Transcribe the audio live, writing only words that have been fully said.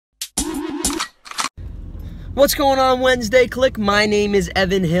What's going on Wednesday, Clique? My name is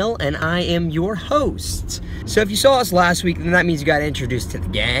Evan Hill, and I am your host. So if you saw us last week, then that means you got introduced to the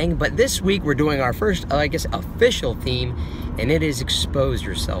gang. But this week, we're doing our first, official theme, and it is Expose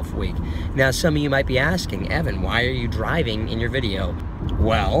Yourself Week. Now, some of you might be asking, Evan, why are you driving in your video?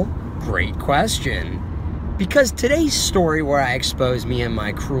 Well, great question. Because today's story where I expose me and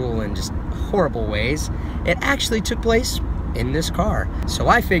my cruel and just horrible ways, it actually took place in this car. So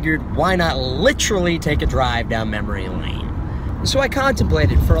I figured, why not literally take a drive down memory lane? So I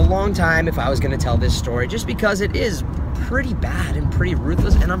contemplated for a long time if I was going to tell this story, just because it is pretty bad and pretty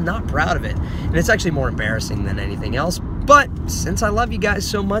ruthless, and I'm not proud of it. And it's actually more embarrassing than anything else. But since I love you guys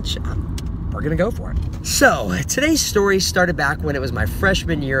so much, we're gonna go for it. So today's story started back when it was my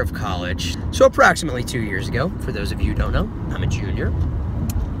freshman year of college. So approximately 2 years ago. For those of you who don't know, I'm a junior.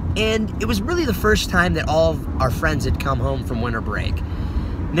 And it was really the first time that all of our friends had come home from winter break.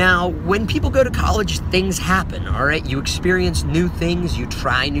 Now, when people go to college, things happen, all right? You experience new things, you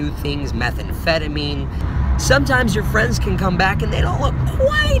try new things, methamphetamine. Sometimes your friends can come back and they don't look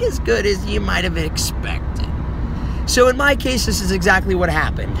quite as good as you might have expected. So in my case, this is exactly what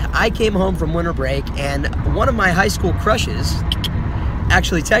happened. I came home from winter break and one of my high school crushes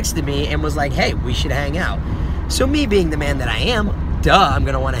actually texted me and was like, hey, we should hang out. So me being the man that I am, duh, I'm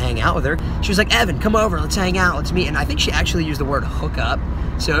gonna wanna hang out with her. She was like, Evan, come over, let's hang out, let's meet. And I think she actually used the word hook up.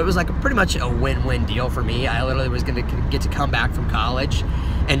 So it was like pretty much a win-win deal for me. I literally was gonna get to come back from college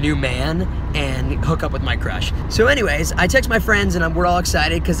and new man and hook up with my crush. So anyways, I text my friends and we're all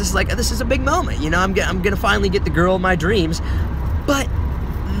excited because this is a big moment. You know, I'm gonna finally get the girl of my dreams. But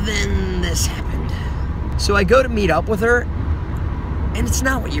then this happened. So I go to meet up with her, and it's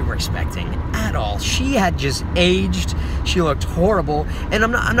not what you were expecting at all. She had just aged. She looked horrible. And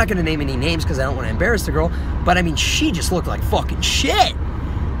I'm not gonna name any names because I don't want to embarrass the girl, but I mean, she just looked like fucking shit.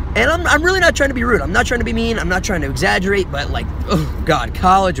 And I'm really not trying to be rude. I'm not trying to be mean. I'm not trying to exaggerate, but like, oh God,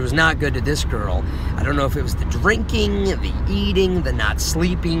 college was not good to this girl. I don't know if it was the drinking, the eating, the not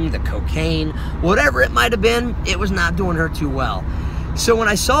sleeping, the cocaine, whatever it might have been, it was not doing her too well. So when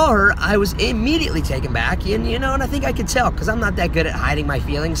I saw her, I was immediately taken back, and you know, and I think I could tell, because I'm not that good at hiding my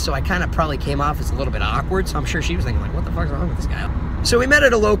feelings, so I kind of probably came off as a little bit awkward, so I'm sure she was thinking like, what the fuck's wrong with this guy? So we met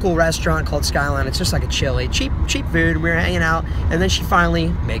at a local restaurant called Skyline. It's just like a chili, cheap food, and we were hanging out, and then she finally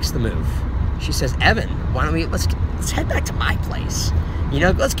makes the move. She says, Evan, why don't we, let's head back to my place. You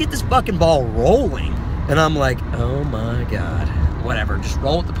know, let's get this fucking ball rolling. And I'm like, oh my God. Whatever, just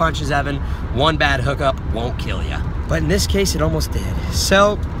roll with the punches, Evan. One bad hookup won't kill you. But in this case, it almost did.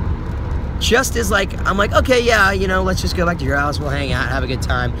 So, just as I'm like, okay, yeah, you know, let's just go back to your house, we'll hang out, have a good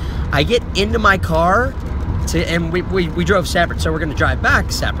time. I get into my car, and we drove separate, so we're gonna drive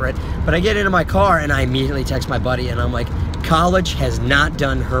back separate, but I get into my car and I immediately text my buddy and I'm like, college has not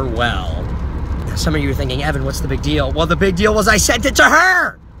done her well. Now, some of you are thinking, Evan, what's the big deal? Well, the big deal was I sent it to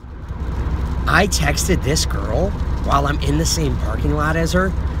her! I texted this girl while I'm in the same parking lot as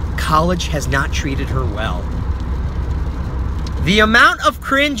her. College has not treated her well. The amount of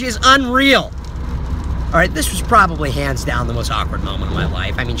cringe is unreal. All right, this was probably hands down the most awkward moment of my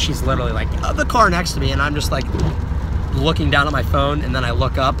life. I mean, she's literally like the car next to me, and I'm just like looking down at my phone, and then I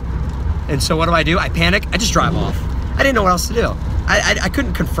look up. And so what do? I panic, I just drive off. I didn't know what else to do. I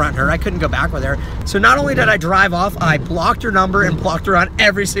couldn't confront her, I couldn't go back with her. So not only did I drive off, I blocked her number and blocked her on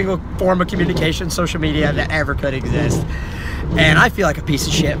every single form of communication, social media that ever could exist. And I feel like a piece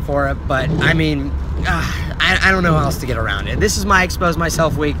of shit for it, but I mean, I don't know how else to get around it. This is my Expose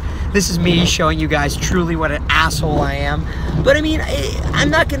Myself week. This is me showing you guys truly what an asshole I am. But I mean, I'm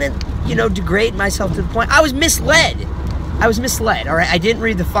not gonna, you know, degrade myself to the point. I was misled. All right? I didn't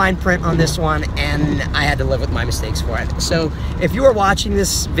read the fine print on this one, and I had to live with my mistakes for it. So if you are watching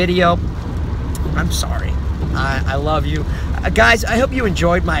this video, I'm sorry. I love you. Guys, I hope you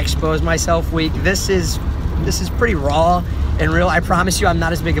enjoyed my Expose Myself week. This is pretty raw and real. I promise you I'm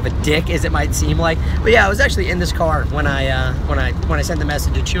not as big of a dick as it might seem like. But yeah, I was actually in this car when I sent the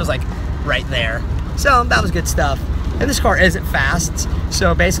message, and she was like right there. So that was good stuff. And this car isn't fast.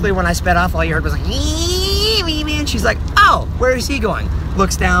 So basically when I sped off, all you heard was like, and she's like, oh, where is he going?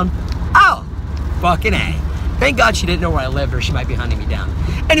 Looks down, oh, fucking A. Thank God she didn't know where I lived, or she might be hunting me down.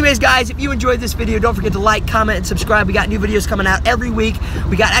 Anyways, guys, if you enjoyed this video, don't forget to like, comment, and subscribe. We got new videos coming out every week.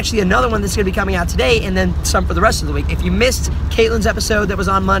 We got actually another one that's going to be coming out today, and then some for the rest of the week. If you missed Caitlin's episode that was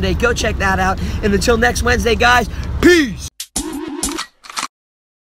on Monday, go check that out. And until next Wednesday, guys, peace!